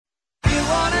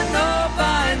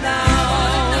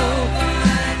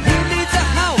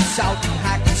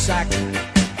sack.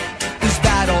 Is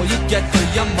that all you get for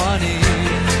your money?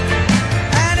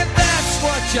 And if that's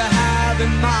what you have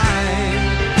in mind,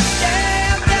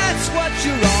 yeah, if that's what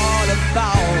you're all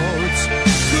about,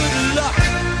 good luck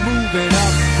moving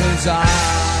up, 'cause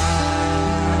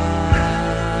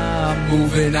I'm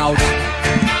moving out.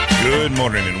 Good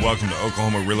morning and welcome to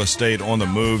Oklahoma Real Estate on the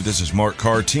Move. This is Mark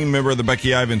Carr, team member of the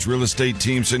Becky Ivins Real Estate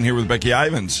team, sitting here with Becky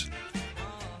Ivins.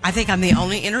 I think I'm the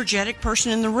only energetic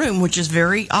person in the room, which is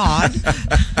very odd.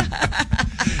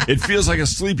 It feels like a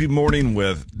sleepy morning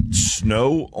with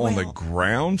snow on the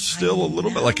ground still a little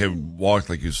bit. Like I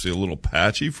walked, like you see a little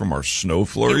patchy from our snow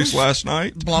flurries last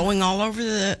night. Blowing all over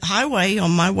the highway on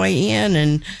my way in,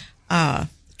 and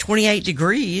 28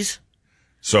 degrees.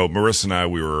 So Marissa and I,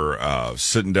 we were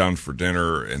sitting down for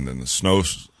dinner, and then the snow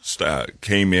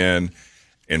came in,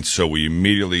 and so we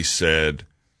immediately said,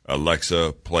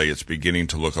 Alexa, play It's Beginning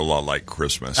to Look a Lot Like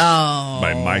Christmas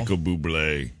by Michael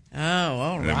Bublé. Oh,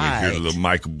 all and right. then we hear the little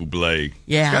Michael Bublé.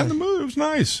 Yeah. Got in the mood. It was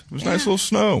nice. It was nice little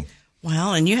snow.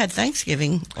 Well, and you had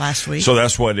Thanksgiving last week. So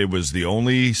that's what it was. The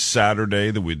only Saturday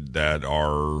that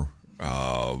our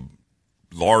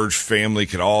large family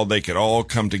could all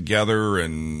come together,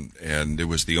 and it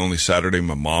was the only Saturday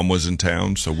my mom was in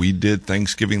town. So we did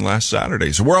Thanksgiving last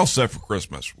Saturday. So we're all set for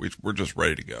Christmas. We're just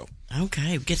ready to go.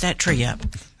 Okay, get that tree up.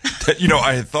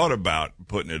 I had thought about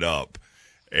putting it up,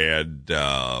 and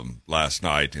last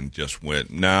night, and just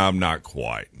went, nah, I'm not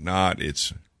quite.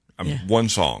 One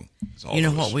song. You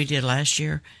know what we did last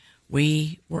year?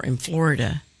 We were in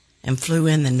Florida and flew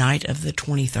in the night of the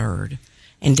 23rd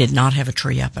and did not have a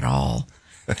tree up at all.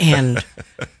 And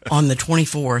on the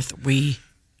 24th, we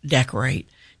decorate.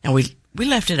 Now, we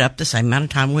left it up the same amount of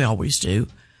time we always do,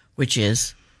 which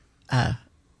is a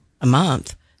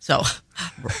month. So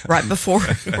right before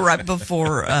I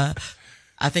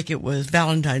think it was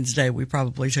Valentine's Day, we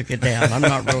probably took it down. I'm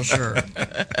not real sure.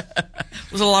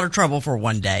 It was a lot of trouble for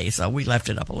one day, so we left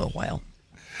it up a little while.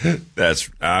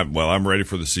 I'm ready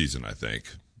for the season, I think.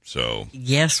 So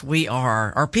yes, we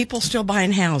are. Are people still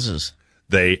buying houses?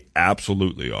 They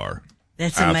absolutely are.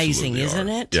 That's amazing, isn't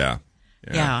it? Yeah.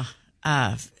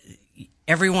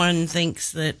 Everyone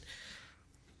thinks that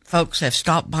folks have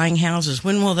stopped buying houses.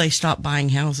 When will they stop buying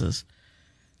houses?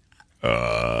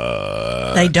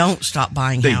 They don't stop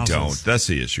buying houses. They don't. That's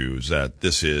the issue, is that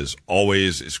this is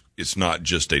always, it's not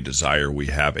just a desire. We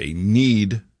have a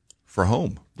need for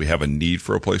home. We have a need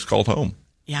for a place called home.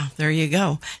 Yeah, there you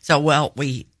go. So,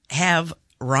 we have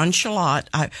Ron Shalott,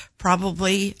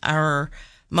 probably our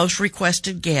most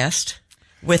requested guest,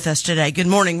 with us today. Good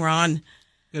morning, Ron.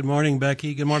 Good morning,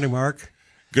 Becky. Good morning, Mark.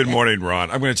 Good morning,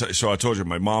 Ron. I'm going to tell you, so I told you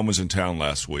my mom was in town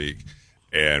last week,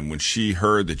 and when she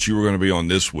heard that you were going to be on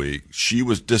this week, she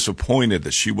was disappointed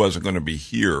that she wasn't going to be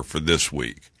here for this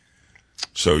week.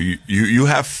 So you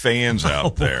have fans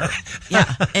out there.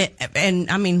 Yeah.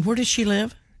 And I mean, where does she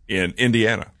live? In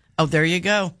Indiana. Oh, there you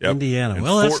go. Yep. Indiana. In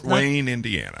Well, Fort Wayne,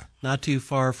 Indiana. Not too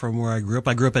far from where I grew up.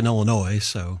 I grew up in Illinois,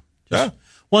 so just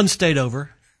one state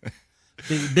over.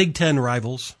 Big Ten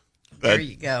rivals. There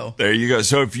you go. There you go.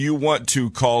 So if you want to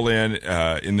call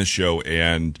in the show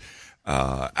and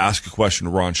ask a question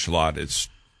to Ron Shalott, it's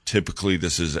typically,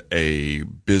 this is a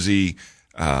busy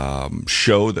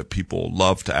show that people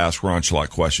love to ask Ron Shalott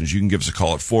questions. You can give us a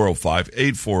call at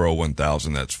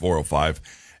 405-840-1000. That's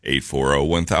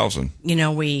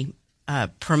 405-840-1000. We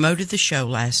promoted the show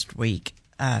last week,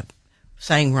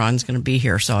 saying Ron's going to be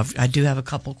here. So I do have a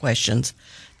couple questions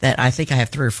that I think I have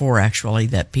 3 or 4 actually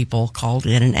that people called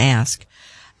in and asked.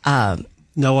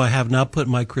 No, I have not put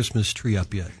my Christmas tree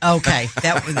up yet. Okay,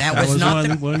 that was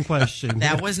not one question.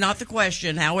 That was not the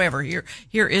question. However, here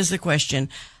is the question.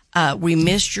 We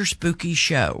missed your spooky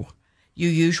show. You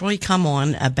usually come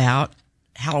on about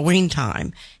Halloween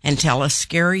time and tell us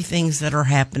scary things that are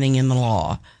happening in the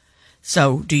law.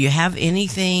 So, do you have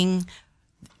anything?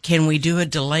 Can we do a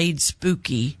delayed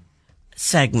spooky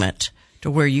segment to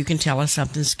where you can tell us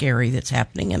something scary that's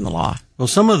happening in the law? Well,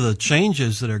 some of the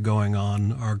changes that are going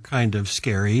on are kind of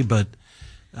scary, but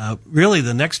really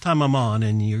the next time I'm on,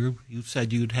 and you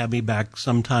said you'd have me back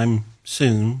sometime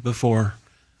soon before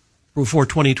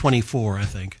 2024, I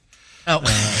think. Oh.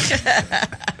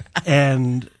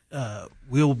 And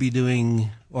we'll be doing,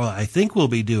 or I think we'll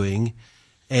be doing,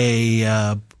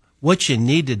 a what you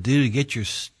need to do to get your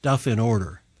stuff in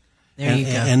order. There you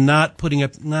go. And not talking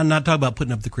about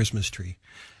putting up the Christmas tree,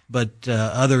 but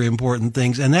other important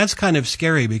things. And that's kind of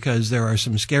scary because there are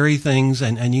some scary things,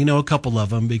 and you know a couple of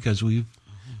them because we've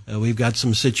got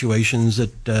some situations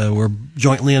that we're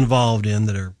jointly involved in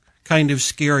that are kind of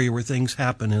scary where things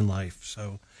happen in life.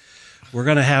 So we're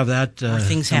going to have that. Or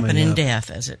things happen in death,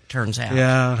 as it turns out.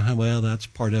 Yeah, well, that's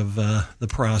part of the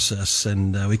process,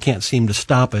 and we can't seem to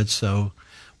stop it, so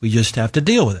we just have to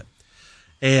deal with it.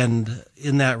 And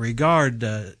in that regard,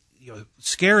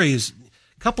 scary is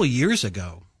a couple of years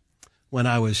ago when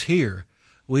I was here,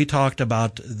 we talked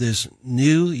about this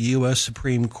new U.S.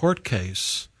 Supreme Court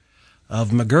case of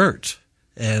McGirt.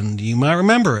 And you might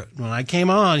remember it. When I came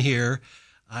on here,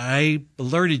 I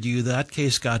alerted you that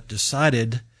case got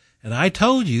decided, and I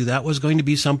told you that was going to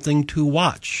be something to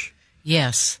watch.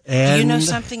 Yes. And do you know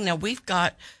something? Now, we've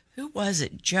got, who was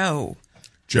it? Joe,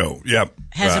 yep.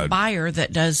 has a buyer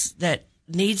that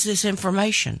needs this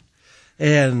information.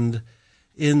 And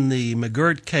in the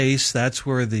McGirt case, that's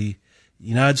where the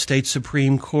United States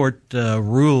Supreme Court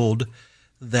ruled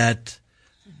that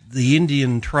the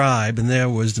Indian tribe, and there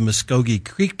was the Muskogee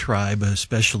Creek tribe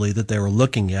especially that they were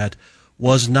looking at,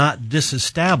 was not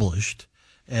disestablished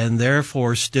and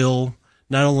therefore still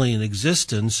not only in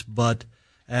existence, but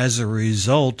as a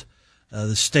result,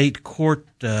 the state court,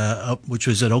 which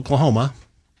was in Oklahoma,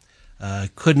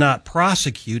 could not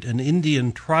prosecute an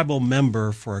Indian tribal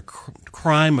member for a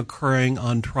crime occurring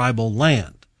on tribal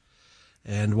land.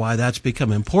 And why that's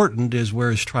become important is, where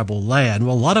is tribal land?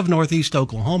 Well, a lot of northeast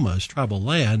Oklahoma is tribal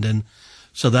land, and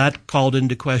so that called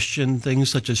into question things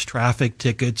such as traffic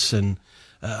tickets and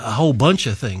a whole bunch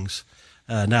of things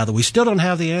now that we still don't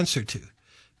have the answer to.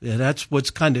 And that's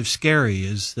what's kind of scary,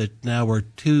 is that now we're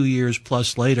 2 years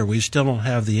plus later, we still don't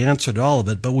have the answer to all of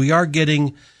it, but we are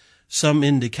getting some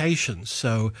indications.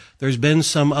 So there's been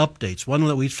some updates. One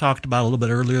that we've talked about a little bit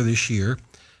earlier this year,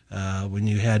 when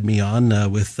you had me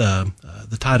on with the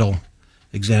title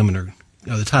examiner,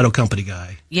 the title company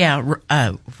guy. Yeah,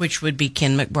 which would be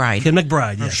Ken McBride. Ken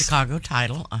McBride, from yes. Chicago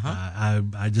Title.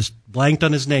 I just blanked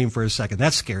on his name for a second.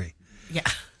 That's scary. Yeah.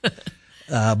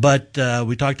 But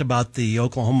we talked about the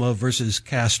Oklahoma versus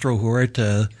Castro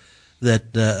Huerta,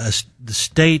 that the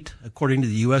state, according to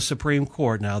the U.S. Supreme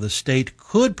Court, now the state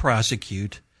could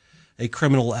prosecute a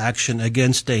criminal action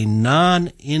against a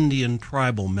non-Indian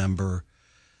tribal member,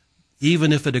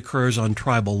 even if it occurs on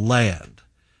tribal land.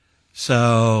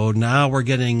 So now we're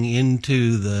getting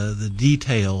into the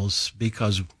details,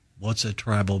 because what's a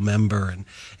tribal member?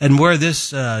 And where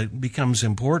this becomes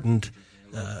important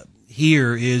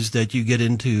here is that you get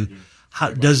into,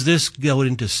 how does this go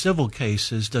into civil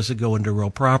cases? Does it go into real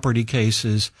property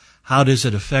cases? How does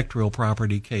it affect real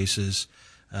property cases,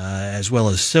 as well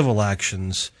as civil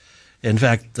actions? In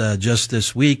fact, just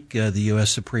this week, the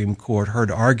U.S. Supreme Court heard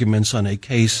arguments on a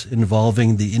case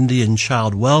involving the Indian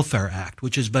Child Welfare Act,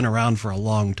 which has been around for a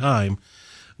long time,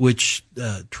 which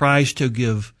tries to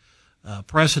give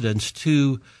precedence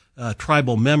to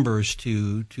tribal members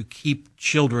to keep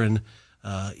children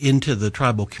into the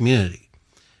tribal community.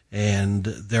 And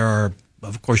there are,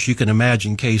 of course, you can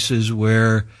imagine cases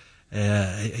where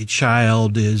a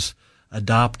child is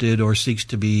adopted or seeks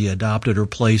to be adopted or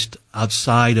placed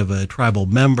outside of a tribal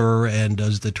member, and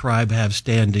does the tribe have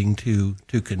standing to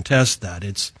contest that?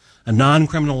 It's a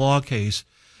non-criminal law case,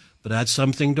 but that's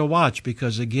something to watch,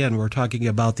 because, again, we're talking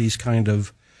about these kind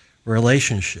of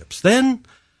relationships. Then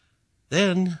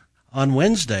on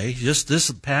Wednesday, just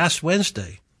this past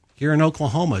Wednesday, here in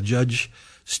Oklahoma, Judge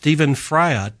Stephen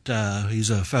Fryatt, he's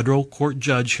a federal court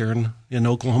judge here in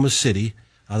Oklahoma City,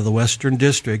 out of the Western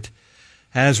District,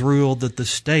 has ruled that the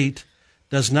state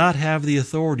does not have the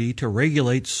authority to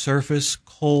regulate surface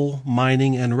coal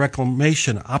mining and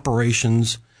reclamation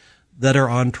operations that are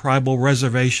on tribal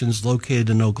reservations located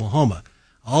in Oklahoma.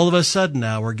 All of a sudden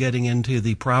now we're getting into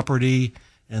the property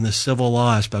and the civil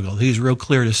law aspect. He's real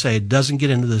clear to say it doesn't get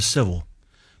into the civil,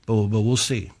 but we'll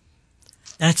see.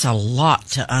 That's a lot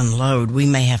to unload. We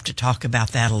may have to talk about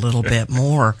that a little bit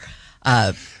more.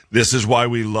 This is why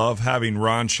we love having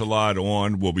Ron Shalad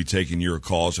on. We'll be taking your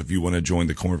calls if you want to join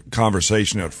the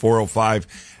conversation at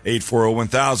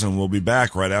 405-840-1000. We'll be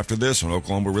back right after this on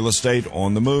Oklahoma Real Estate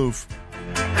on the Move.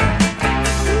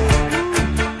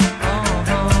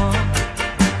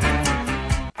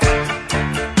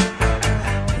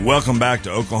 Welcome back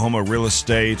to Oklahoma Real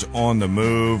Estate on the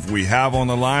Move. We have on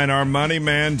the line our money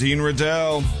man, Dean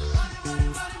Riddell.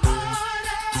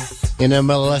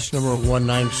 NMLS number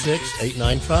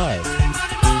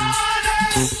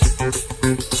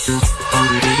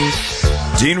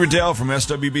 196895. Dean Riddell from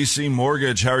SWBC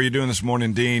Mortgage. How are you doing this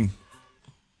morning, Dean?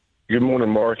 Good morning,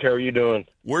 Mark. How are you doing?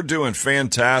 We're doing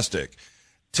fantastic.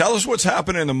 Tell us what's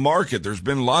happening in the market. There's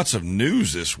been lots of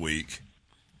news this week.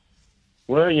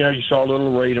 Well, you saw a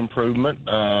little rate improvement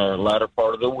latter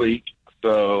part of the week,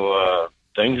 so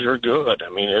things are good. I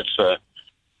mean, it's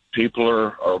people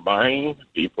are buying,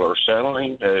 people are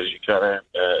selling, as you kind of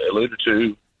alluded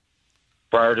to.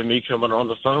 prior to me coming on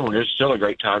the phone, it's still a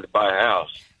great time to buy a house.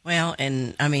 Well,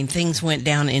 and I mean, things went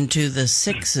down into the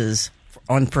sixes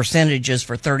on percentages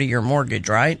for 30-year mortgage,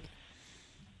 right?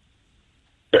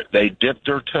 They dipped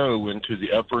their toe into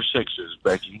the upper sixes,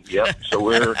 Becky. Yep. So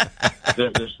we're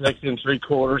the 6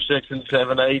 3/4, 6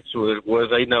 7/8 was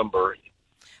a number.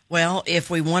 Well, if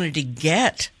we wanted to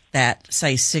get that,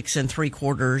 say, 6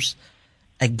 3/4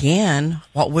 again,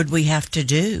 what would we have to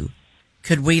do?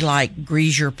 Could we like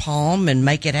grease your palm and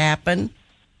make it happen?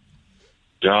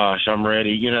 Gosh, I'm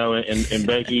ready. You know, and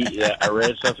Becky, I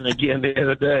read something again the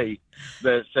other day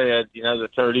that said, you know, the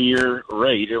 30-year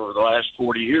rate over the last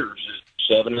 40 years is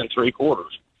 7 3/4.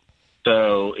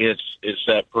 So it's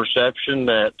that perception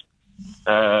that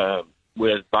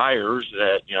with buyers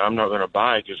that, you know, I'm not going to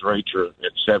buy because rates are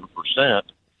at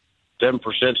 7%.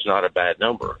 7% is not a bad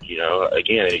number. You know,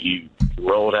 again, you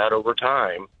roll it out over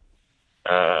time.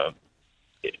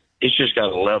 It's just got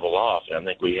to level off. I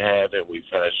think we have, and we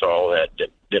kind of saw that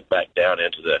dip back down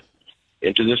into the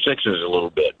sixes a little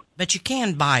bit. But you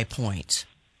can buy points.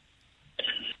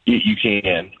 You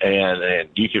can, and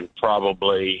you can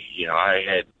probably, you know, I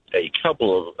had a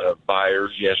couple of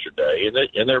buyers yesterday,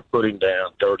 and they're putting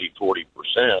down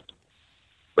 30-40%,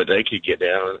 but they could get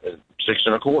down at 6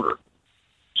 1/4,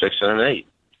 6 1/8.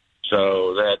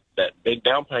 So that big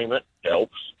down payment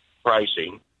helps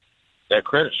pricing. That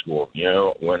credit score, you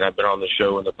know, when I've been on the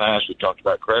show in the past, we talked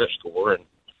about credit score, and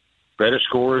credit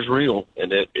score is real,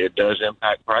 and it does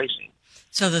impact pricing.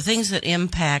 So the things that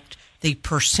impact the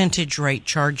percentage rate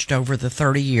charged over the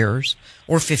 30 years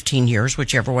or 15 years,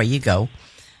 whichever way you go,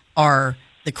 are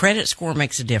the credit score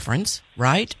makes a difference,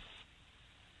 right?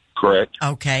 Correct.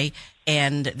 Okay.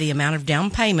 And the amount of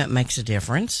down payment makes a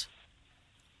difference.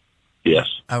 Yes.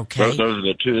 Okay. Those are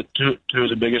the two of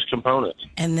the biggest components.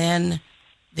 And then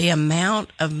the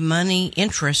amount of money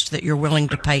interest that you're willing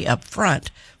to pay up front,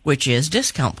 which is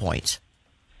discount points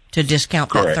to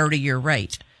discount Correct. that 30-year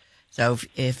rate. So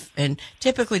and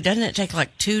typically doesn't it take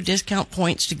like 2 discount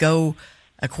points to go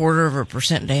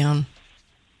 1/4% down?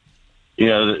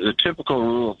 Yeah, the typical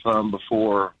rule of thumb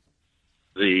before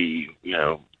the, you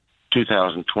know,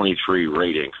 2023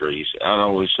 rate increase, I'd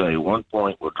always say 1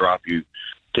 point will drop you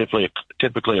typically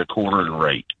 1/4 in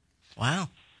rate. Wow.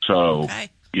 So, Okay.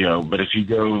 you know, but if you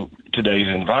go today's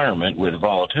environment with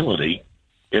volatility,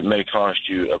 it may cost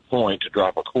you 1 point to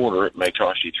drop 1/4. It may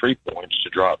cost you 3 points to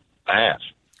drop 1/2.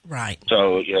 Right.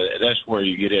 So, you know, that's where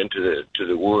you get into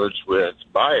the woods with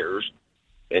buyers,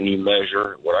 and you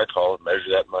measure what I call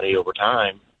measure that money over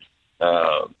time.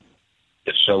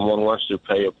 If someone wants to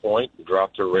pay 1 point and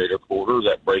drop their rate 1/4,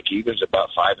 that break even is about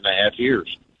 5.5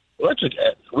 years. Well,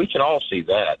 we can all see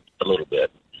that a little bit.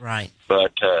 Right.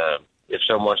 But if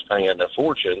someone's paying a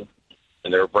fortune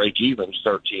and their break even's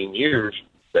 13 years,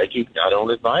 I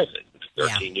don't advise it.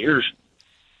 13 years.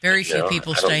 Very few You know,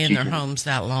 people I don't stay in their keep- homes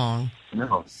that long.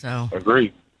 No. So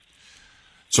Agree.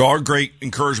 So our great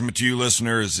encouragement to you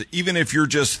listeners, even if you're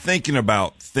just thinking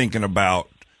about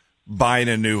buying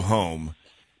a new home,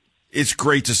 it's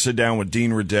great to sit down with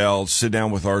Dean Riddell, sit down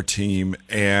with our team,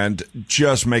 and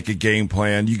just make a game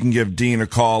plan. You can give Dean a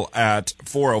call at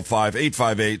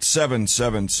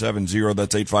 405-858-7770.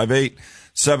 That's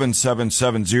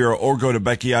 858-7770. Or go to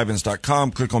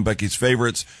BeckyIvans.com. Click on Becky's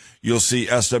favorites. You'll see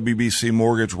SWBC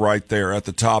Mortgage right there at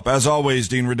the top. As always,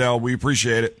 Dean Riddell, we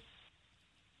appreciate it.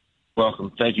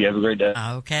 Welcome. Thank you. Have a great day.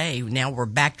 okay, now we're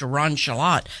back to Ron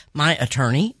Shalott, my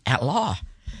attorney at law.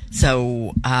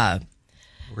 So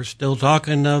We're still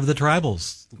talking of the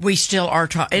tribals. we still are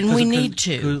talking, and we need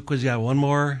to. Because you got one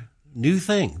more new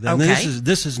thing. And Okay.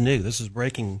 This is new. This is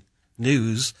breaking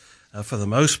news. For the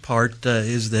most part,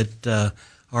 is that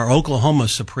our Oklahoma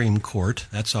Supreme Court,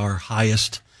 that's our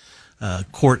highest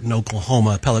court in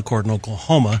Oklahoma, appellate court in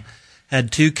Oklahoma,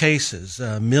 had 2 cases,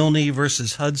 Milne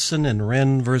versus Hudson and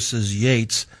Wren versus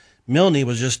Yates. Milne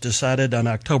was just decided on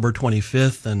October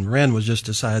 25th, and Wren was just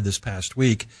decided this past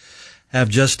week, have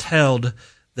just held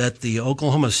that the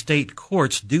Oklahoma state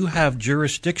courts do have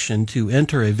jurisdiction to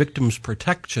enter a victim's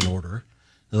protection order,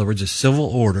 in other words, a civil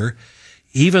order,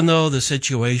 even though the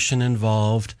situation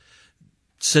involved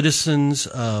citizens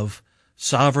of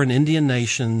sovereign Indian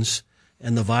nations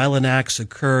and the violent acts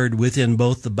occurred within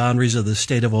both the boundaries of the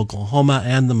state of Oklahoma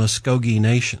and the Muskogee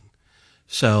Nation.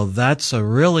 So that's a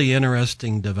really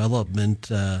interesting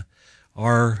development.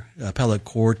 Our appellate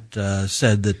court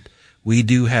said that we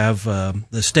do have,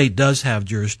 the state does have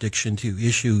jurisdiction to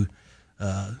issue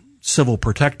civil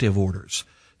protective orders.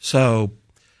 So,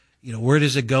 you know, where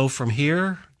does it go from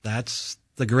here? That's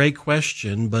the great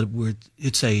question, but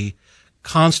it's a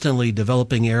constantly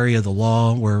developing area of the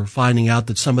law. We're finding out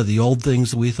that some of the old things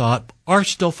that we thought are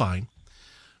still fine,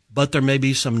 but there may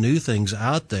be some new things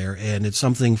out there, and it's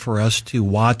something for us to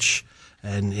watch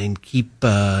and keep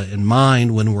in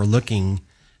mind when we're looking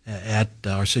at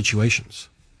our situations.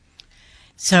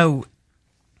 So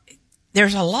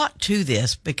there's a lot to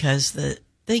this, because the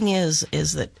thing is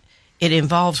that it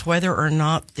involves whether or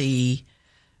not the,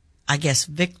 I guess,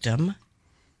 victim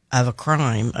of a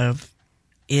crime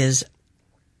is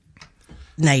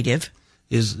native.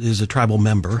 Is a tribal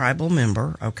member. Tribal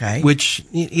member, okay. Which,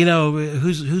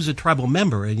 who's a tribal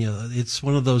member? And, it's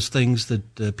one of those things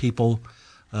that people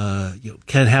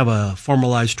can have a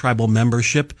formalized tribal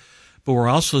membership, but we're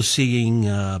also seeing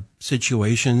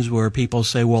situations where people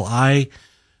say, well, I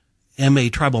am a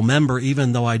tribal member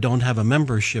even though I don't have a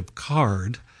membership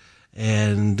card,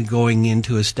 and going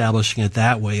into establishing it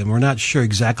that way. And we're not sure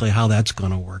exactly how that's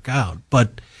going to work out.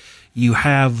 But you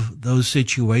have those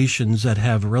situations that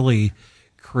have really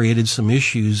created some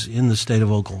issues in the state of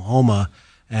Oklahoma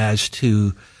as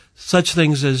to such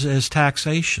things as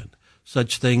taxation,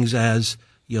 such things as,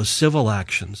 civil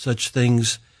action, such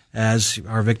things as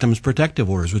our victims' protective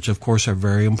orders, which of course are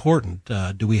very important.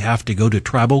 Do we have to go to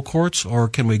tribal courts, or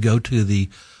can we go to the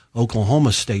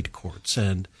Oklahoma state courts?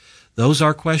 And those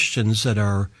are questions that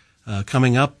are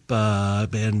coming up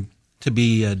and to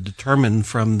be determined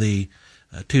from the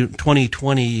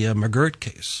 2020 McGirt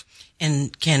case.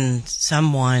 And can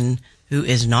someone who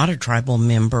is not a tribal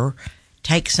member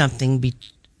take something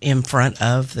in front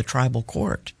of the tribal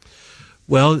court?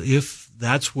 Well, if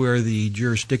that's where the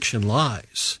jurisdiction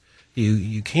lies,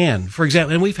 you can. For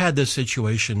example, and we've had this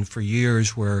situation for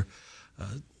years where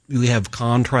we have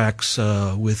contracts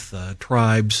with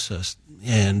tribes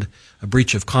and a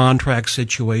breach of contract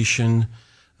situation,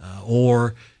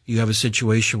 or you have a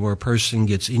situation where a person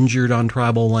gets injured on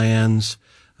tribal lands.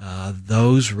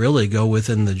 Those really go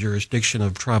within the jurisdiction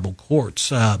of tribal courts.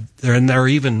 There are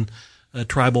even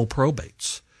tribal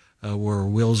probates where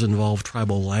wills involve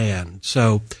tribal land.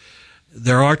 So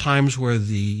there are times where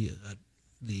the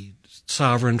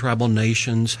sovereign tribal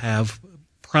nations have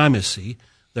primacy.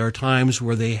 There are times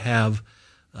where they have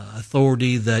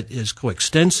authority that is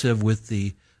coextensive with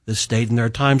the state, and there are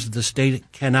times that the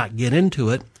state cannot get into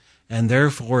it, and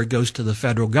therefore it goes to the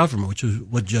federal government, which is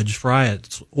what Judge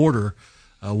Friat's order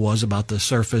was about the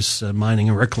Surface Mining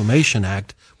and Reclamation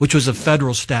Act, which was a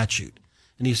federal statute.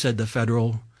 And he said the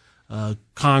federal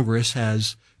Congress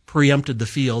has preempted the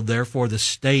field, therefore the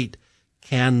state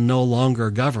can no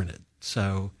longer govern it.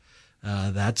 So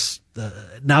that's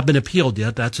not been appealed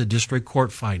yet. That's a district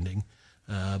court finding.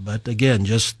 But again,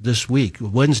 just this week,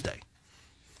 Wednesday.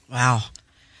 Wow.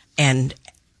 And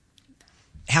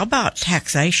how about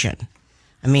taxation?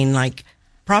 I mean, like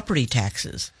property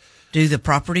taxes. Do the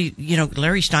property,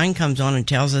 Larry Stein comes on and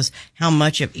tells us how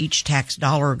much of each tax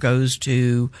dollar goes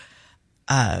to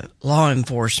law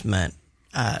enforcement,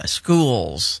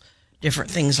 schools,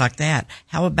 different things like that.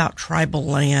 How about tribal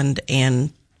land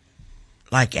and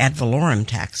like ad valorem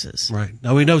taxes? Right.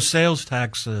 Now we know sales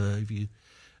tax, if you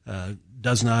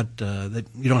does not that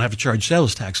you don't have to charge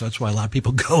sales tax. So that's why a lot of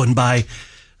people go and buy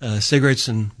cigarettes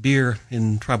and beer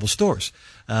in tribal stores.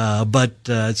 But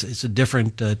it's a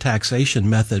different taxation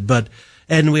method.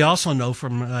 And we also know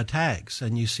from tags,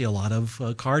 and you see a lot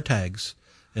of car tags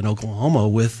in Oklahoma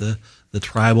with the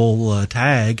tribal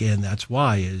tag, and that's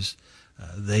why is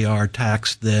they are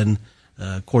taxed then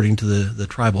according to the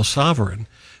tribal sovereign.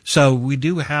 So we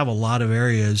do have a lot of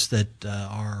areas that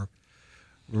are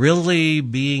really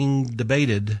being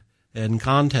debated and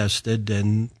contested,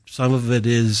 and some of it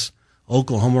is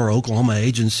Oklahoma or Oklahoma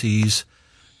agencies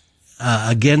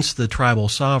against the tribal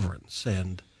sovereigns.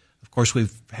 And of course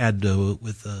we've had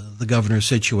with the governor's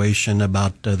situation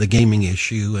about the gaming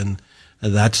issue, and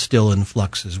that's still in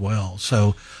flux as well.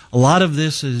 So a lot of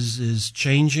this is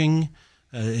changing.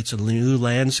 It's a new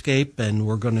landscape, and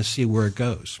we're going to see where it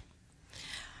goes.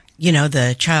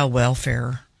 The Child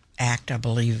Welfare Act, I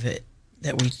believe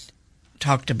that we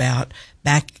talked about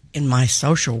back in my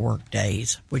social work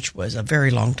days, which was a very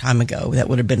long time ago. That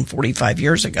would have been 45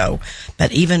 years ago.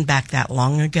 But even back that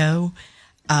long ago,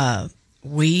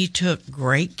 we took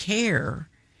great care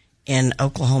in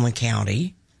Oklahoma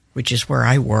County, which is where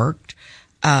I worked,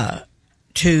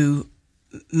 to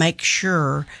make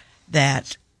sure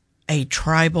that a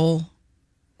tribal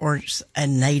or a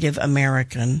Native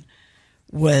American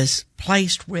was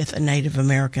placed with a Native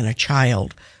American, a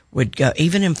child would go,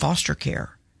 even in foster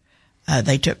care.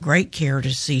 They took great care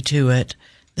to see to it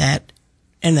that,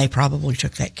 and they probably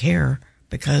took that care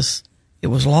because it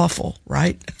was lawful,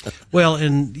 right? Well,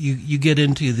 and you get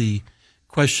into the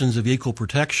questions of equal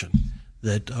protection,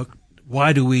 that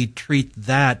why do we treat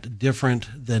that different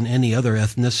than any other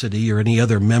ethnicity or any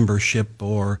other membership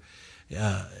or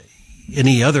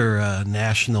any other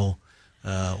national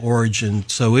origin.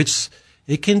 So it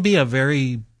can be a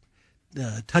very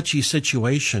touchy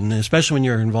situation, especially when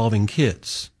you're involving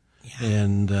kids. Yeah.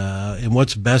 And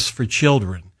what's best for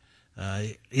children.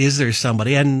 Is there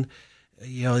somebody, and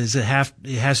it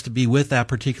has to be with that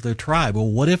particular tribe? Well,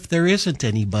 what if there isn't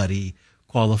anybody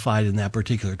qualified in that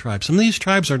particular tribe? Some of these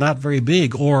tribes are not very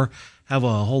big or have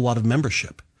a whole lot of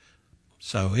membership,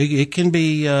 so it can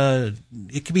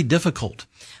be difficult.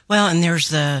 Well, and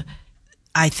there's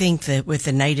I think that with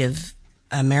the Native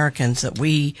Americans that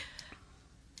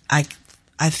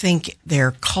I think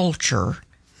their culture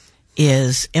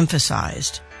is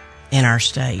emphasized in our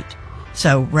state.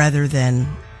 So rather than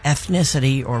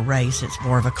ethnicity or race, it's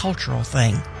more of a cultural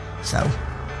thing. So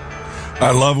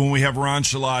I love when we have Ron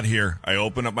Shalott here. I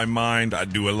open up my mind. I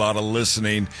do a lot of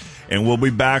listening. And we'll be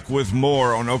back with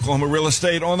more on Oklahoma Real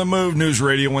Estate on the Move, News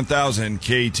Radio 1000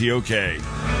 KTOK.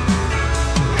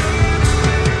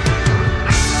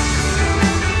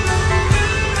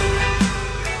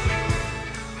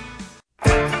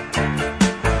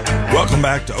 Welcome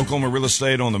back to Oklahoma Real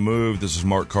Estate on the Move. This is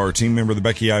Mark Carr, team member of the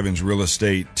Becky Ivins Real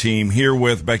Estate team, here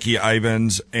with Becky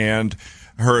Ivins and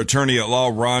her attorney at law,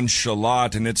 Ron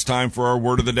Shalott, and it's time for our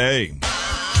word of the day.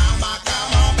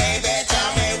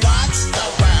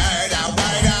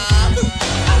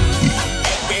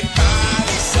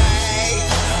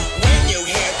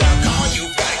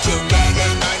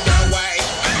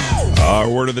 Our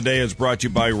word of the day is brought to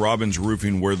you by Robbins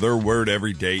Roofing, where their word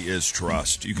every day is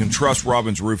trust. You can trust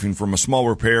Robbins Roofing from a small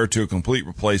repair to a complete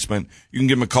replacement. You can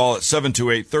give them a call at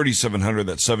 728-3700.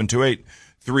 That's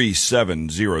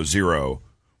 728-3700.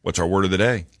 What's our word of the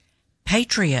day?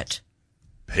 Patriot.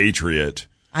 Patriot.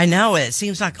 I know it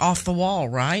seems like off the wall,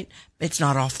 right? It's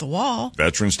not off the wall.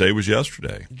 Veterans Day was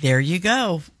yesterday. There you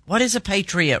go. What is a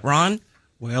patriot, Ron?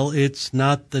 Well, it's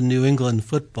not the New England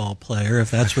football player, if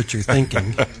that's what you're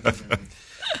thinking.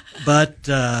 But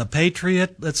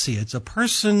patriot, let's see, it's a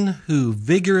person who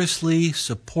vigorously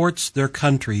supports their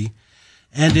country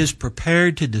and is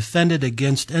prepared to defend it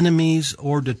against enemies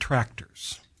or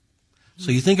detractors. So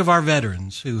you think of our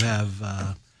veterans who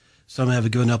have, some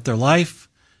have given up their life,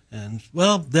 and,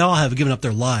 well, they all have given up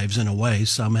their lives in a way.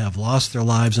 Some have lost their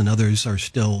lives, and others are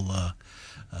still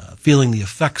feeling the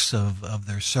effects of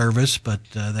their service, but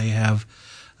they have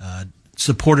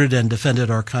supported and defended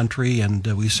our country, and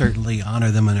we certainly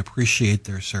honor them and appreciate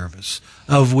their service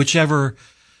of whichever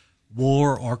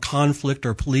war or conflict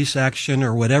or police action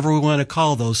or whatever we want to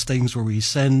call those things where we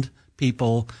send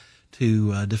people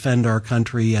to defend our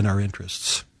country and our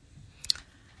interests.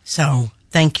 So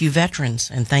thank you, veterans,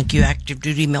 and thank you, active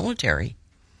duty military,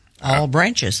 all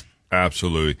branches.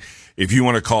 Absolutely. If you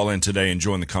want to call in today and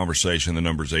join the conversation, the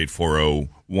number is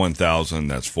 840-1000.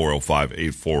 That's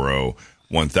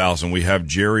 405-840-1000. We have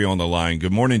Jerry on the line.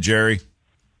 Good morning, Jerry.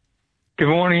 Good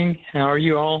morning. How are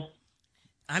you all?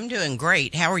 I'm doing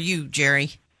great. How are you,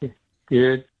 Jerry?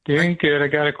 Good. Doing good. I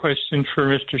got a question for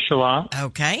Mr. Shalott.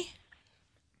 Okay.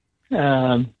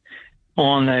 On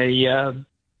a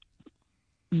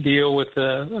deal with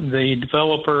the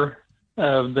developer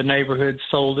of the neighborhood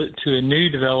sold it to a new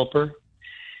developer,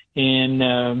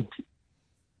 and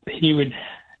he would,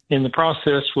 in the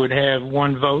process, would have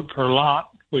one vote per lot,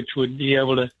 which would be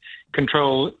able to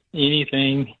control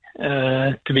anything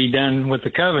to be done with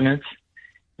the covenants.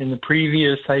 In the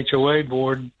previous HOA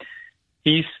board,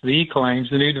 the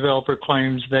new developer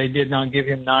claims they did not give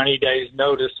him 90 days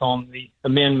notice on the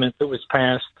amendment that was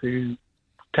passed to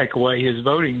take away his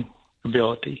voting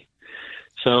ability.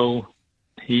 So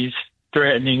he's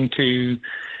threatening to,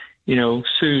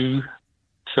 sue.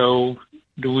 So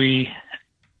do we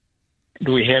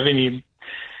have any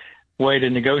way to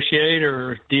negotiate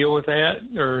or deal with that,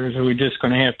 or are we just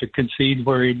going to have to concede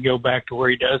where he'd go back to where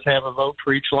he does have a vote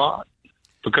for each lot?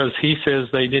 Because he says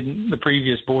the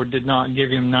previous board did not give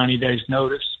him 90 days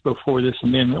notice before this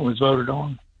amendment was voted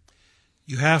on.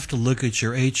 You have to look at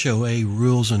your HOA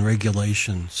rules and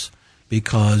regulations,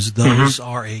 because those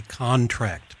are a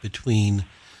contract between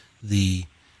the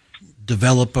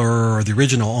developer or the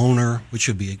original owner, which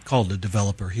would be called a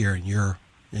developer here in your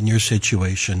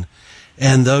situation,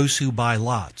 and those who buy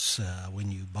lots.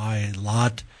 When you buy a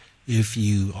lot, if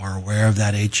you are aware of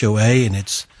that HOA and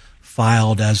it's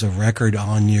filed as a record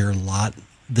on your lot,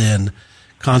 then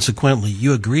consequently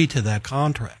you agree to that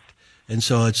contract. And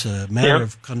so it's a matter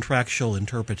of contractual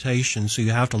interpretation. So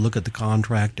you have to look at the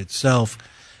contract itself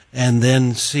and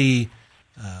then see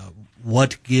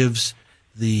what gives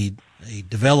a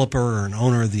developer or an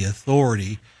owner the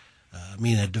authority.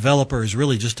 A developer is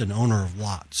really just an owner of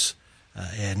lots.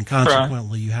 And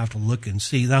consequently, you have to look and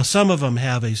see. Now, some of them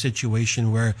have a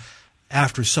situation where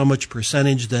after so much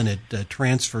percentage, then it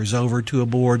transfers over to a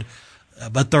board.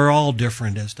 But they're all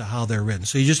different as to how they're written.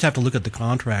 So you just have to look at the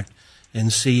contract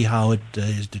and see how it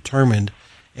is determined.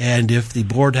 And if the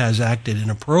board has acted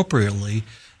inappropriately,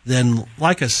 then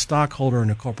like a stockholder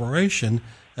in a corporation,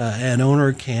 an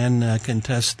owner can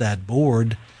contest that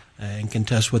board and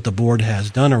contest what the board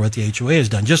has done or what the HOA has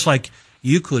done, just like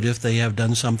you could if they have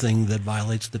done something that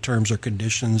violates the terms or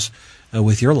conditions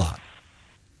with your lot.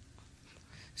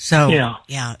 So,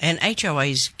 yeah, and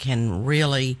HOAs can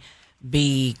really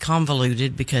be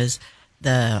convoluted because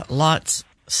the lots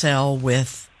sell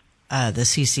with the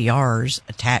CCRs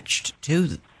attached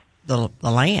to the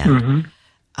land.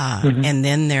 And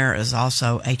then there is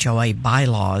also HOA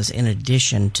bylaws in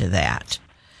addition to that.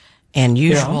 And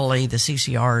usually the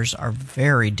CCRs are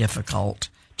very difficult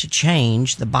to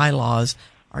change. The bylaws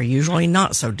are usually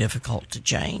not so difficult to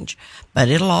change, but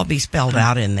it'll all be spelled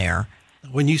out in there.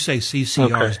 When you say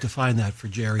CCRs, define that for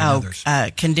Jerry and others.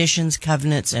 Conditions,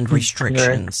 covenants, and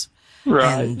restrictions.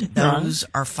 Right. And those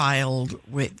are filed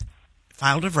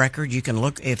of record. You can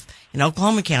look if in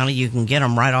Oklahoma County, you can get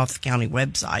them right off the county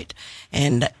website.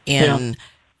 And in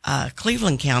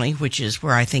Cleveland County, which is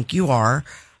where I think you are,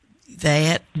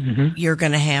 that you're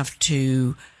going to have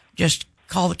to just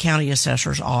call the county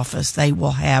assessor's office. They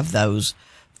will have those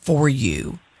for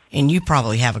you. And you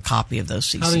probably have a copy of those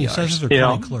CCRs. County assessors or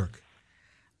county clerk?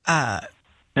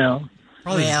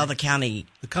 Probably the county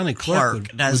clerk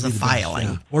does the filing.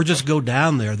 Best, Or just go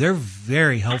down there. They're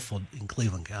very helpful in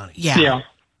Cleveland County. Yeah.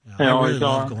 I really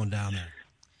love going down there.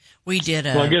 We did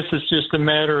well, I guess it's just a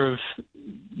matter of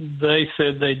they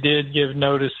said they did give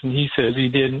notice and he says he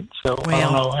didn't. So I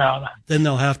don't know how. Then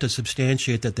they'll have to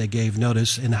substantiate that they gave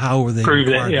notice, and how were they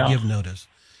required to give notice?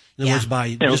 In other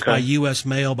words, by U.S.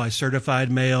 mail, by certified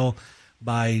mail,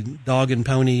 by dog and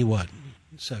pony, what?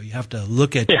 So you have to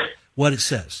look at what it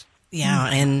says. Yeah,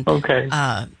 and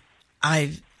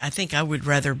I think I would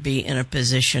rather be in a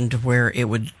position to where it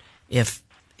would, if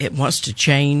it wants to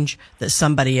change, that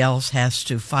somebody else has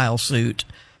to file suit,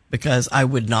 because I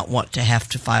would not want to have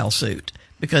to file suit,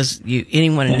 because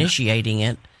anyone initiating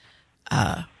it,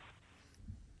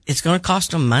 it's going to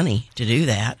cost them money to do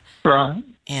that. Right.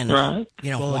 And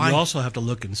you also have to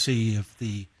look and see if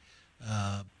the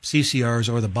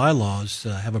CCRs or the bylaws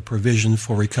have a provision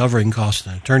for recovering costs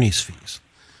and attorney's fees.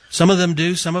 Some of them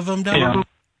do, some of them don't. Yeah.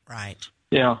 Right.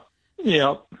 Yeah.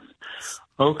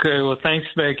 Okay. Well, thanks,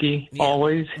 Becky. Yeah.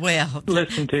 Always. Well,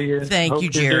 listen to you. Thank you,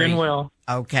 Jerry. You're doing well.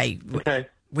 Okay.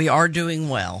 We are doing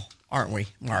well, aren't we,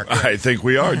 Mark? I think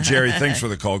we are. Jerry, thanks for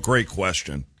the call. Great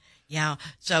question. Yeah.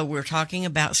 So we're talking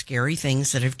about scary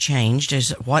things that have changed.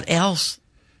 What else?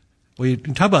 We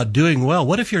talk about doing well.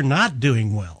 What if you're not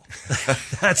doing well?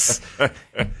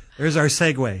 There's our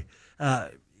segue.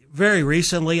 Very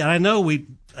recently, and I know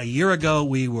a year ago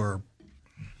we were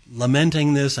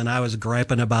lamenting this, and I was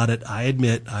griping about it. I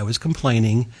admit I was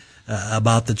complaining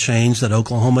about the change that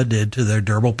Oklahoma did to their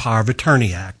Durable Power of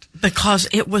Attorney Act. Because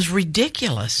it was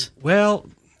ridiculous. Well,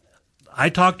 I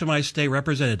talked to my state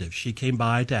representative. She came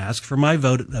by to ask for my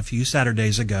vote a few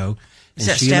Saturdays ago. Is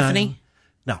that Stephanie?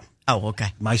 No. Oh,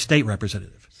 okay. My state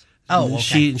representative. Oh,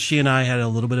 okay. She and I had a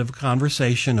little bit of a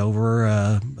conversation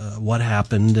over what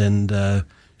happened, and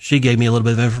she gave me a little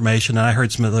bit of information, and I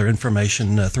heard some other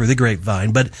information through the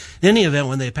grapevine. But in any event,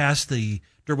 when they passed the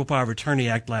Durable Power of Attorney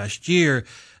Act last year,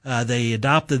 they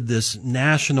adopted this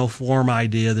national form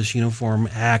idea, this uniform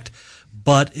act,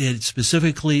 but it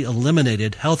specifically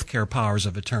eliminated healthcare powers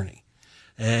of attorney.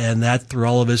 And that threw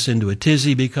all of us into a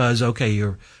tizzy because,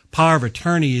 your power of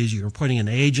attorney is you're appointing an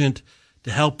agent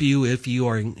to help you if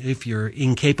you're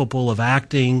incapable of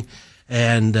acting,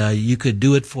 and you could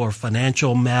do it for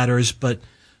financial matters, but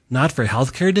not for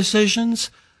healthcare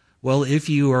decisions. Well, if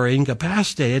you are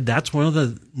incapacitated, that's one of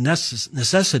the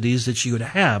necessities that you would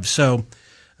have. So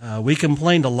we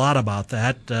complained a lot about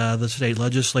that. The state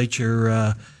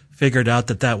legislature figured out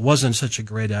that wasn't such a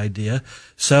great idea.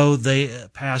 So they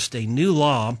passed a new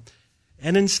law,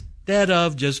 and instead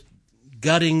of just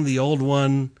gutting the old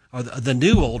one, or the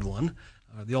new old one,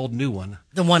 or the old new one.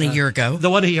 The one a year ago. The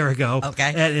one a year ago.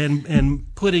 Okay.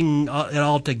 And putting it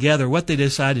all together, what they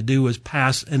decided to do was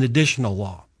pass an additional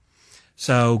law.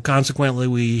 So consequently,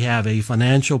 we have a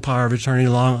financial power of attorney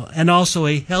law and also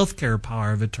a healthcare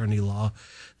power of attorney law.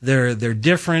 They're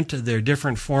different. They're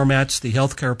different formats. The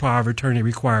healthcare power of attorney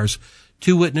requires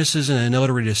 2 witnesses and a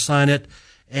notary to sign it,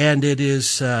 and it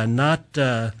is not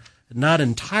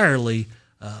entirely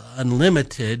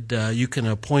unlimited. You can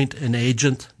appoint an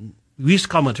agent. We used to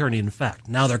call them attorney, in fact.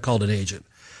 Now they're called an agent.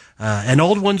 And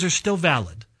old ones are still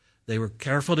valid. They were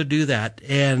careful to do that.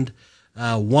 And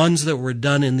Ones that were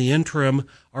done in the interim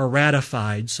are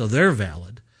ratified, so they're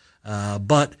valid.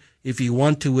 But if you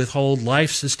want to withhold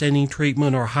life-sustaining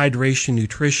treatment or hydration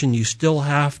nutrition, you still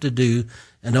have to do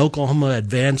an Oklahoma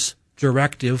Advance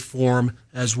Directive form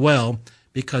as well,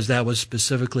 because that was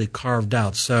specifically carved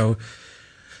out. So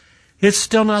it's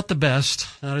still not the best,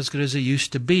 not as good as it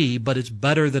used to be, but it's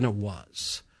better than it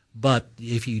was. But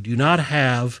if you do not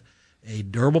have a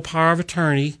durable power of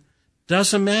attorney,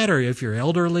 doesn't matter if you're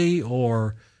elderly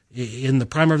or in the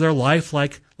prime of their life,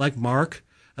 like Mark,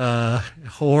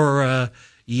 or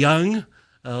young,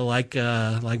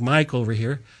 like Mike over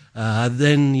here,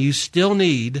 then you still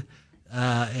need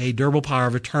a durable power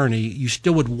of attorney. You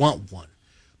still would want one.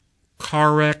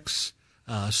 Car wrecks,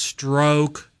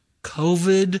 stroke,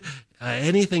 COVID,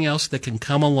 anything else that can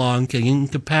come along can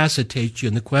incapacitate you.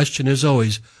 And the question is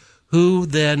always, who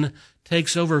then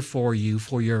takes over for you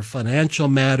for your financial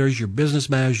matters, your business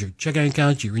matters, your checking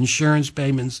accounts, your insurance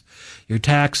payments, your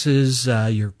taxes,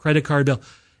 your credit card bill,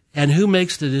 and who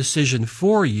makes the decision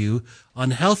for you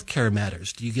on health care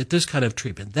matters? Do you get this kind of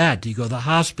treatment? That? Do you go to the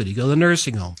hospital? Do you go to the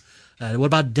nursing home? What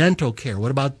about dental care? What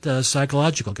about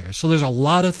psychological care? So there's a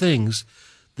lot of things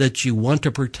that you want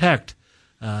to protect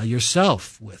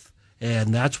yourself with.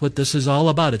 And that's what this is all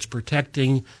about. It's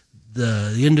protecting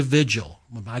the individual.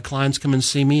 When my clients come and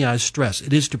see me, I stress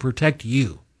it is to protect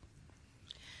you.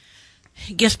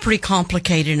 It gets pretty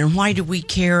complicated. And why do we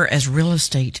care as real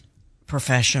estate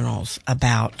professionals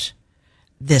about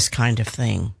this kind of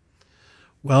thing?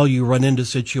 Well, you run into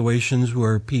situations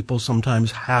where people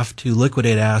sometimes have to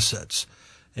liquidate assets.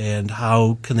 And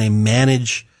how can they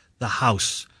manage the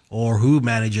house? Or who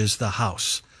manages the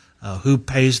house? Who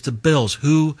pays the bills?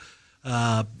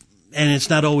 And it's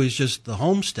not always just the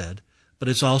homestead, but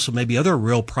it's also maybe other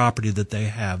real property that they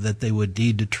have that they would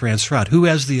need to transfer out. Who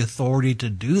has the authority to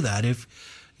do that if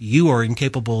you are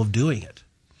incapable of doing it?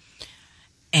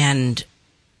 And,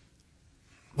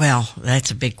 well,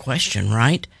 that's a big question,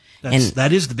 right?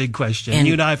 That is the big question. And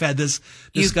you and I have had this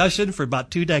discussion for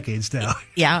about 2 decades now.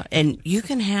 Yeah, and you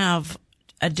can have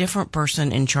a different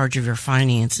person in charge of your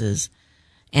finances.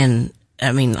 And,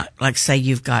 I mean, like say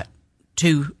you've got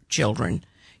 2 children.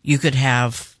 You could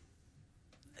have,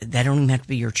 they don't even have to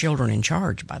be your children in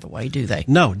charge, by the way, do they?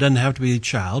 No, it doesn't have to be a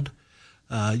child.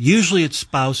 Usually its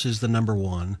spouse is the number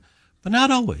one, but not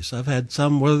always. I've had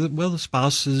some where the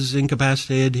spouse is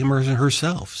incapacitated, him or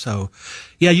herself. So,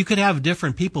 yeah, you could have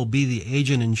different people be the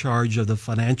agent in charge of the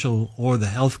financial or the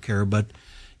health care, but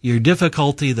your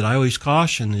difficulty that I always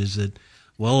caution is that,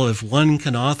 well, if one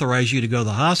can authorize you to go to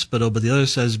the hospital, but the other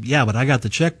says, yeah, but I got the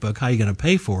checkbook, how are you going to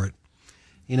pay for it?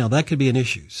 You know, that could be an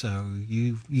issue. So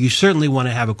you certainly want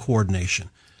to have a coordination.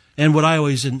 And what I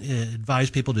always advise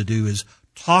people to do is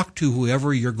talk to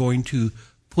whoever you're going to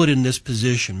put in this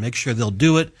position. Make sure they'll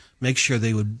do it. Make sure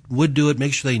they would do it.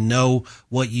 Make sure they know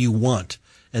what you want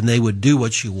and they would do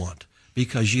what you want,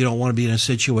 because you don't want to be in a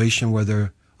situation where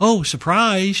they're, oh,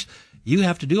 surprise, you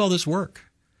have to do all this work.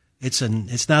 It's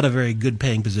not a very good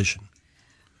paying position.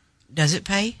 Does it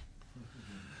pay?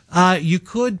 You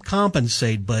could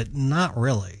compensate, but not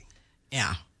really.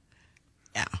 Yeah.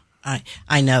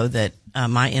 I know that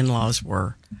my in-laws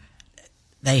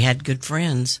they had good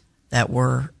friends that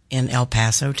were in El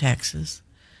Paso, Texas,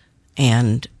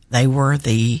 and they were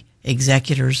the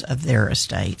executors of their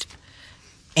estate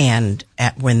and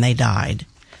when they died.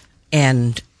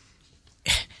 And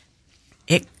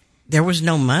there was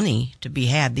no money to be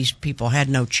had. These people had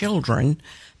no children,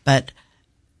 but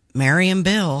Mary and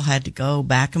Bill had to go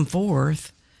back and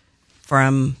forth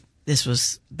this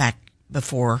was back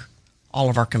before all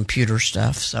of our computer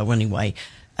stuff. So anyway,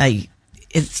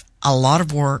 it's a lot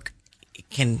of work. It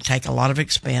can take a lot of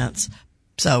expense.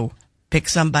 So pick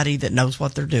somebody that knows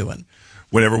what they're doing.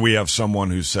 Whenever we have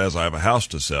someone who says, I have a house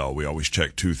to sell, we always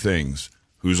check 2 things: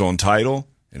 who's on title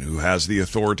and who has the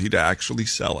authority to actually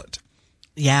sell it.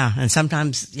 Yeah. And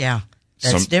sometimes,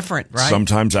 that's different, right?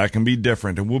 Sometimes that can be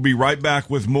different. And we'll be right back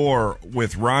with more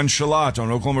with Ron Shalat on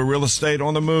Oklahoma Real Estate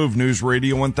on the Move, News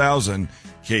Radio 1000,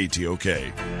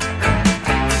 KTOK.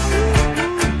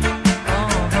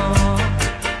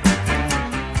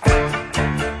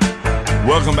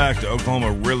 Welcome back to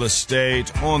Oklahoma Real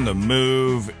Estate on the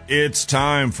Move. It's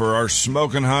time for our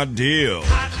Smoking Hot Deal.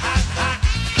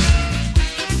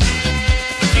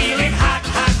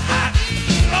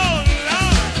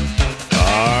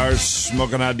 Our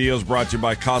Smoking Hot Deal is brought to you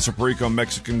by Casa Perico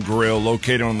Mexican Grill,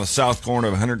 located on the south corner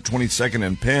of 122nd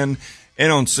and Penn,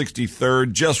 and on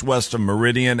 63rd, just west of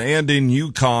Meridian, and in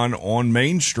Yukon on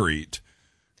Main Street.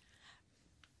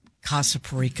 Casa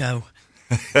Perico.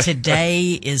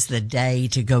 Today is the day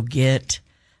to go get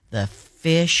the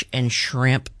fish and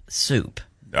shrimp soup.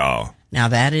 Oh. Now,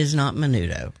 that is not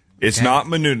menudo. It's Okay. not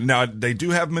menudo. Now, they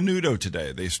do have menudo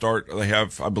today. They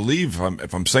have, I believe,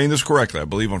 if I'm saying this correctly, I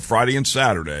believe on Friday and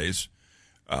Saturdays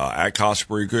at Casa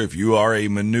Perico. If you are a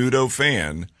menudo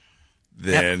fan,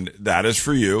 then that is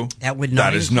for you. That would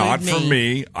not That is not include for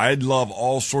me. me. I love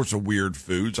all sorts of weird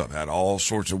foods. I've had all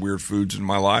sorts of weird foods in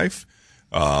my life.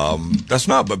 That's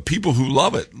not, but people who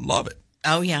love it, love it.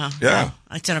 Oh, yeah. Yeah. Well,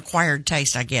 it's an acquired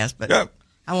taste, I guess, but Yeah.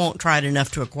 I won't try it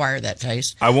enough to acquire that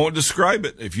taste. I won't describe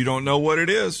it. If you don't know what it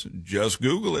is, just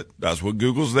Google it. That's what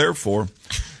Google's there for.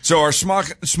 So our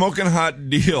smoking hot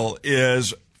deal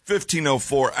is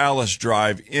 1504 Alice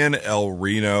Drive in El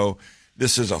Reno.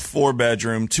 This is a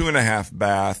 4-bedroom, 2.5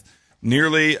 bath,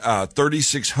 nearly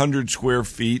 3,600 square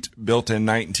feet, built in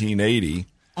 1980.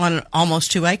 On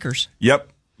almost 2 acres. Yep.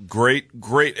 Great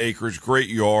acreage, great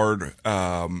yard.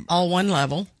 All one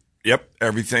level. Yep.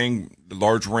 Everything, the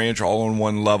large ranch, all on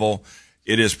one level.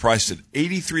 It is priced at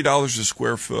 $83 a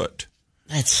square foot.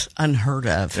 That's unheard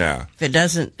of. Yeah. If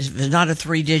it's not a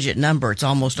 3-digit number, it's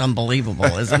almost unbelievable,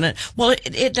 isn't it? Well,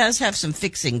 it does have some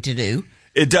fixing to do.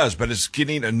 It does, but it's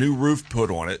getting a new roof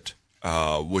put on it,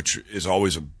 which is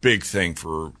always a big thing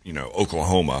for,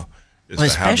 Oklahoma, is Well,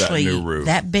 to have that especially new roof.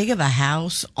 that big of a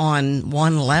house on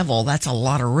one level, that's a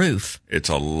lot of roof. It's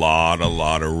a lot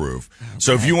of roof. Okay.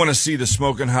 So if you want to see the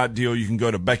smoking hot deal, you can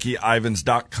go to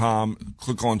BeckyIvans.com,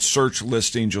 click on search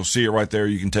listings. You'll see it right there.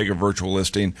 You can take a virtual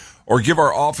listing or give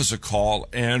our office a call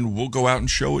and we'll go out and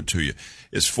show it to you.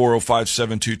 It's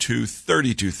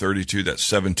 405-722-3232. That's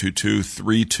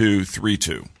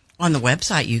 722-3232. On the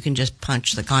website, you can just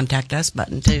punch the Contact Us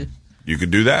button, too. You can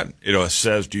do that. It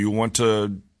says, do you want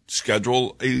to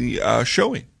schedule a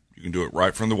showing? You can do it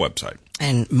right from the website.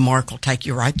 And Mark will take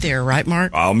you right there, right,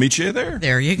 Mark? I'll meet you there.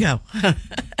 There you go.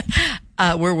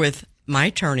 We're with my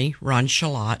attorney, Ron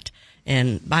Shalott.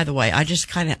 And by the way, I just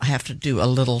kind of have to do a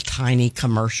little tiny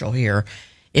commercial here.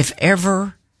 If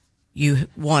ever you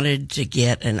wanted to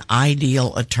get an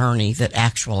ideal attorney that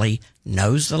actually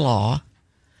knows the law,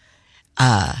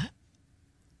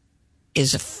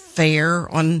 is fair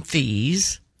on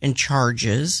fees and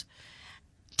charges,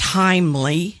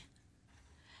 timely,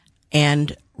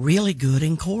 and really good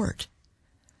in court,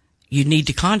 you need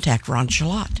to contact Ron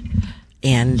Shalott.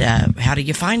 And how do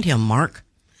you find him, Mark?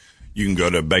 You can go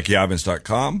to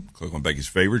BeckyIvans.com, click on Becky's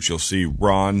Favorites. You'll see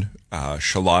Ron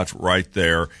Shalott right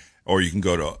there. Or you can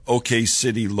go to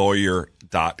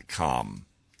OKCityLawyer.com.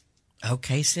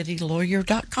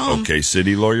 OKCityLawyer.com.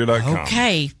 OKCityLawyer.com.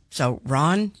 Okay. So,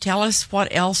 Ron, tell us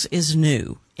what else is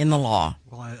new in the law.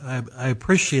 Well, I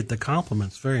appreciate the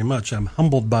compliments very much. I'm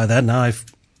humbled by that. Now I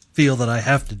feel that I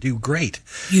have to do great.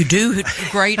 You do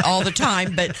great all the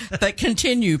time, but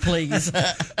continue, please.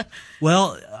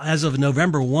 Well, as of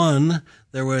November 1,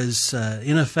 there was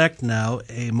in effect now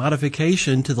a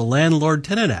modification to the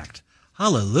Landlord-Tenant Act.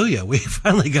 Hallelujah. We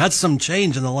finally got some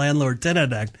change in the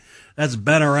Landlord-Tenant Act. That's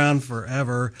been around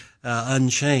forever,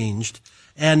 unchanged.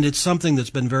 And it's something that's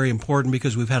been very important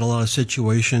because we've had a lot of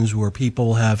situations where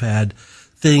people have had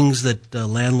things that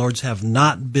landlords have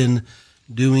not been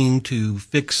doing to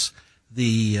fix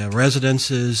the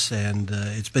residences, and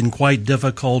it's been quite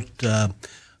difficult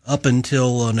up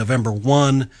until November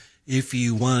 1. If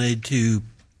you wanted to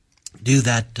do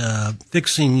that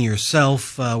fixing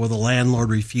yourself where the landlord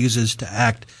refuses to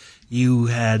act, you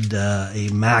had a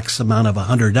max amount of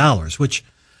 $100, which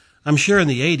I'm sure in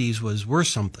the 80s was worth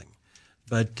something.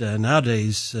 But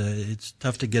nowadays, it's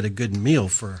tough to get a good meal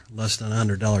for less than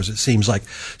 $100, it seems like.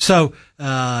 So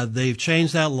they've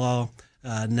changed that law.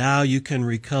 Now you can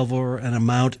recover an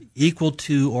amount equal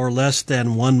to or less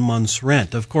than 1 month's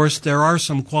rent. Of course, there are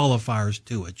some qualifiers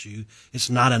to it. It's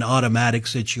not an automatic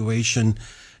situation.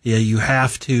 You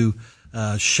have to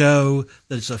show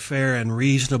that it's a fair and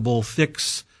reasonable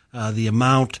fix, the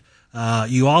amount.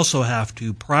 You also have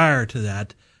to, prior to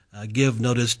that, give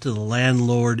notice to the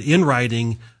landlord in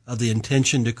writing of the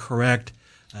intention to correct.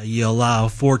 You allow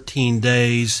 14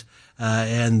 days,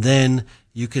 and then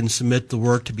you can submit the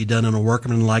work to be done in a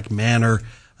workmanlike manner,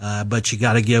 but you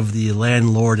got to give the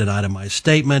landlord an itemized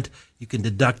statement. You can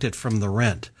deduct it from the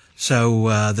rent.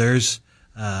 So there's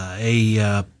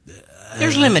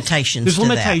limitations. There's to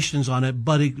limitations on it,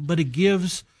 but it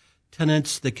gives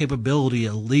tenants the capability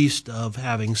at least of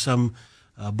having some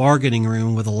bargaining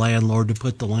room with a landlord to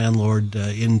put the landlord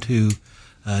into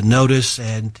notice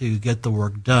and to get the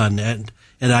work done. And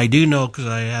I do know, because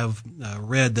I have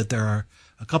read that there are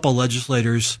a couple of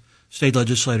state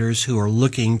legislators who are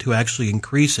looking to actually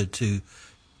increase it to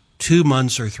 2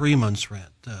 months or 3 months rent,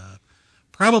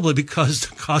 probably because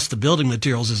the cost of building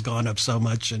materials has gone up so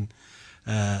much. And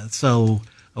so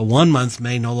a 1 month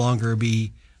may no longer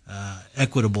be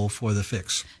equitable for the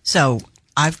fix. So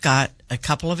I've got a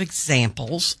couple of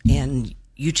examples, and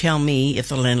you tell me if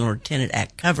the Landlord-Tenant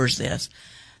Act covers this.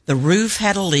 The roof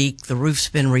had a leak. The roof's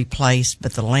been replaced,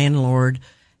 but the landlord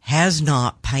has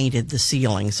not painted the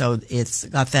ceiling, so it's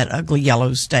got that ugly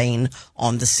yellow stain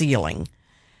on the ceiling.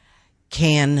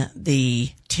 Can the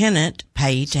tenant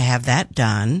pay to have that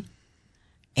done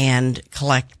and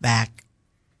collect back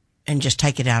and just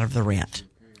take it out of the rent?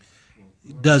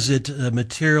 Does it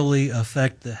materially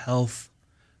affect the health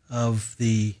of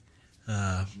the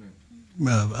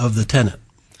tenant?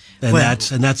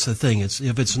 And that's the thing. It's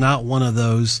if it's not one of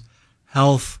those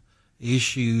health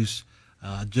issues,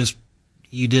 just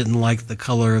you didn't like the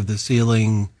color of the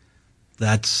ceiling,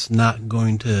 that's not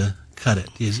going to cut it.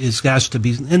 It's got to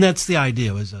be, and that's the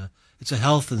idea. It's a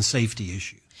health and safety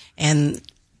issue. And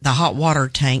the hot water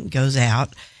tank goes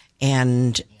out,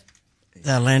 and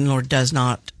the landlord does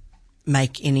not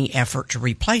make any effort to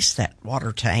replace that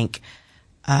water tank,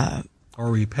 or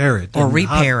repair it.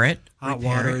 Hot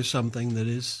water is something that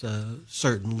is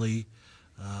certainly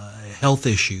a health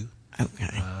issue.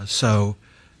 Okay. So,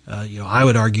 I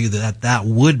would argue that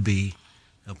would be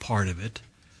a part of it.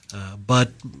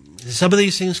 But some of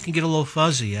these things can get a little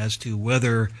fuzzy as to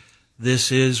whether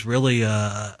this is really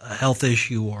a health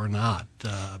issue or not.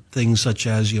 Things such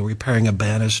as repairing a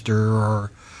banister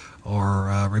or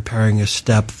repairing a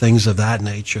step, things of that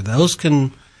nature. Those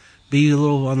can be a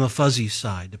little on the fuzzy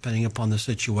side depending upon the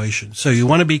situation. So you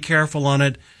want to be careful on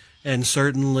it, and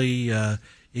certainly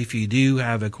if you do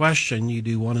have a question, you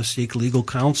do want to seek legal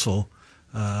counsel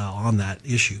on that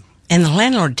issue. And the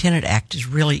Landlord-Tenant Act is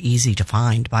really easy to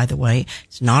find, by the way.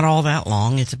 It's not all that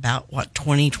long. It's about,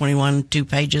 2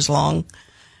 pages long?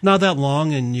 Not that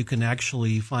long, and you can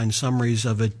actually find summaries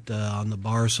of it on the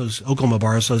Oklahoma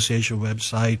Bar Association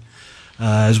website,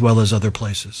 as well as other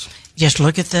places. Just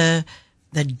look at the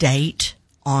date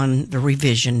on the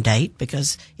revision date,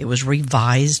 because it was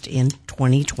revised in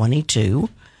 2022.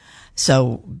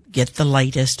 So get the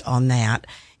latest on that.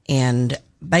 And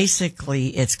basically,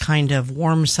 it's kind of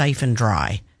warm, safe, and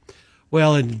dry.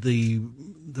 Well, and the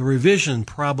revision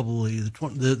probably,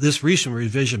 this recent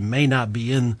revision may not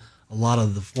be in a lot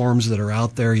of the forms that are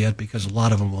out there yet, because a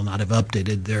lot of them will not have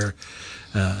updated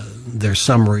their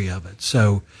summary of it.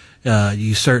 So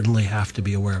you certainly have to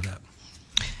be aware of that.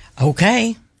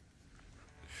 Okay.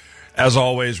 As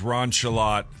always, Ron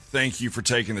Shalott, thank you for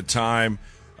taking the time.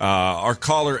 Our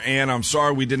caller, Ann, I'm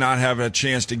sorry we did not have a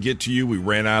chance to get to you. We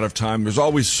ran out of time. There's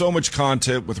always so much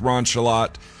content with Ron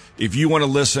Shalott. If you want to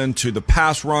listen to the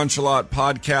past Ron Shalott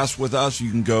podcast with us,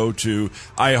 you can go to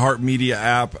iHeartMedia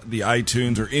app, the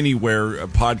iTunes, or anywhere a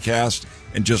podcast,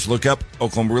 and just look up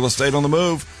Oklahoma Real Estate on the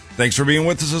Move. Thanks for being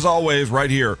with us as always right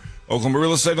here. Oklahoma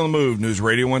Real Estate on the Move, News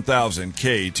Radio 1000,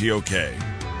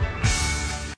 KTOK.